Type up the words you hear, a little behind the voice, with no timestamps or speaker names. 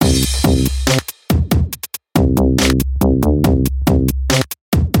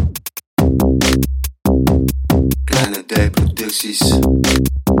precies.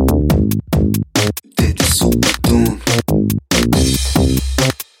 Dit is hoe we doen.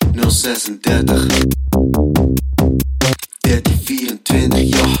 036 1324,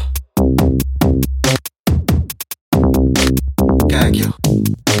 ja. Kijk je.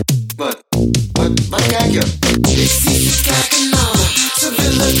 Wat kijk je? Ik zie ze kijken naar me, ze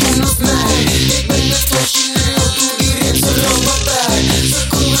willen doen als mij. Ik ben het origineel, doe die rims er allemaal bij. Ze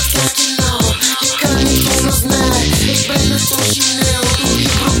komen kijken naar me, je kan niet doen als mij. Ik ben het origineel, doe die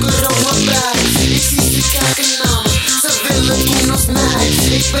broek er allemaal bij. Ik zie ze kijken naar me, ze willen doen als mij.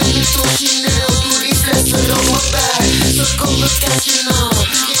 Ik ben het origineel, doe die fles er allemaal bij. Ze komen kijken naar me,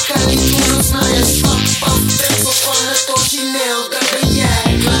 je kan niet doen als mij. En slap af, deksel van het origineel, daar ben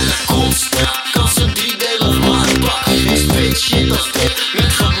jij. Kleine komt strak als een driedelig maatpak. Ik spreek shit als dit,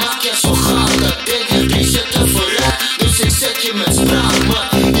 met gemak, ja zo gaat dat ding. Die zetten vooruit, dus ik zet je met spraak.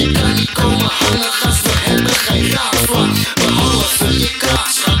 Maar je kan niet komen hangen, gast, we hebben geen raad van. Behalve je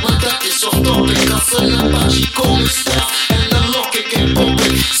kraakschap, maar dat is toch top. Ik als een apache kom ik straf, en dan lok ik en pop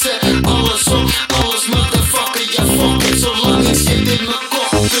ik. Zet alles op, alles motherfucker, ja fuck it. Zolang ik zit in mijn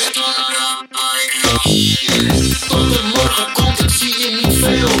cockpit. Tot de morgen komt, ik zie je niet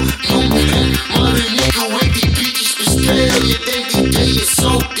veel. Noem het maar uniek hoe ik die beatjes bestel. Je denkt die day is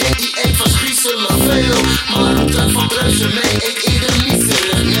zo dik, die eet van griezelig veel. Maar op dat van bruisen mee, ik eet hem niet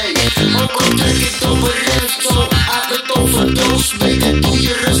terug, nee. Ook al trek ik overeind zo uit het overdoos. Beter doe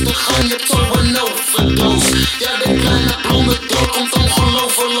je rustig aan, je hebt zo een overdoos. Ja, de kleine blonde dood komt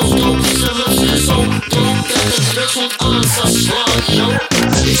ongelooflijk dood. Zelfs zo dood dat het drugs moet alles als slaan, yo.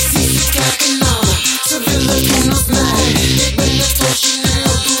 Ik zie ze kijken naar me, ze willen doen als mij. Ik ben het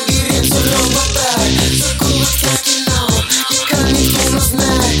origineel, doe die rims er allemaal bij. Ze komen kijken naar me, je kan niet doen als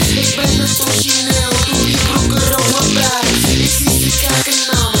mij. Ik ben het origineel, doe die broek er allemaal bij. Ik zie ze kijken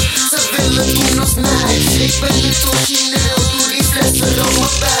naar me, ze willen doen als mij. Ik ben het origineel, doe die fles er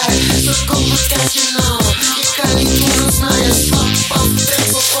allemaal bij. Ze komen kijken naar me, je kan niet doen als mij. En slap af,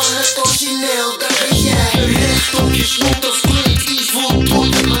 deksel van het origineel, daar ben jij. Recht op je snoet als Clint Eastwood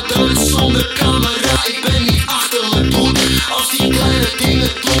doet, maar dan zonder camera, ik ben niet achterlijk goed. Als die kleine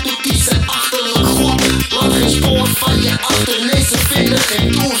dingen doet, doet die zijn achterlijk goed. Laat geen spoor van je achter, nee ze vinden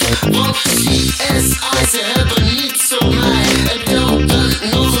geen toes. Want CSI, ze hebben niets op mij. En tel dan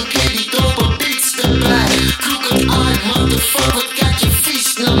nog een keer die dope beats erbij. Kroek het uit, motherfucker, wat kijk je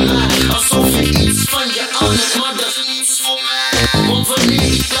vies naar mij. Alsof ik iets van je aan heb, maar dat is niets voor mij. Want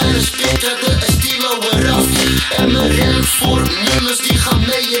wanneer die kleine spitter de estilo eraf. En mijn remformules die gaan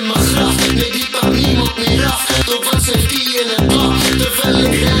mee in mijn graf. Nee, die pakt niemand meer af, toch wat zegt die in het blad. Terwijl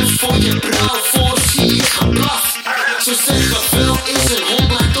ik rem voor je brouw, voor zie ik geblaf. Ze zeggen wel is een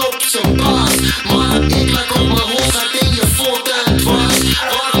hond lijkt op zijn baas. Maar ik lijk op mijn hond, gaat in je voortuin dwars.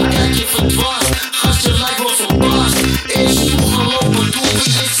 Waarom kijk je verdwaasd, gast je lijkt wel verbaasd. Eerst toegelopen, doe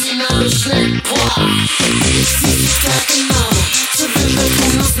ik zie naar de snackbar. Ik zie ze kijken naar me, ze willen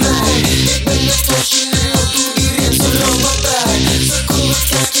doen als mij. Ik ben het origineel, doe die rims er allemaal bij. Ze komen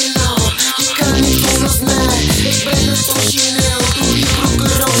kijken naar me, je kan niet doen als mij. Ik ben het origineel, doe die broek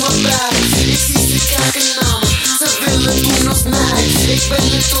er allemaal bij. Ik zie ze kijken naar me, ze willen doen als mij. Ik ben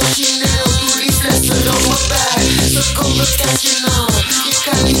het origineel, doe die fles er allemaal bij. Ze komen kijken naar me, je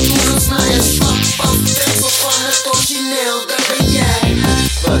kan niet doen als mij. En slap af, deksel van het origineel, daar ben jij.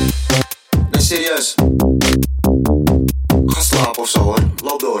 Wat? Nee, serieus. Ga slapen of zo hoor,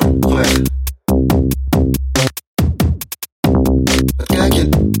 loop door, ga weg.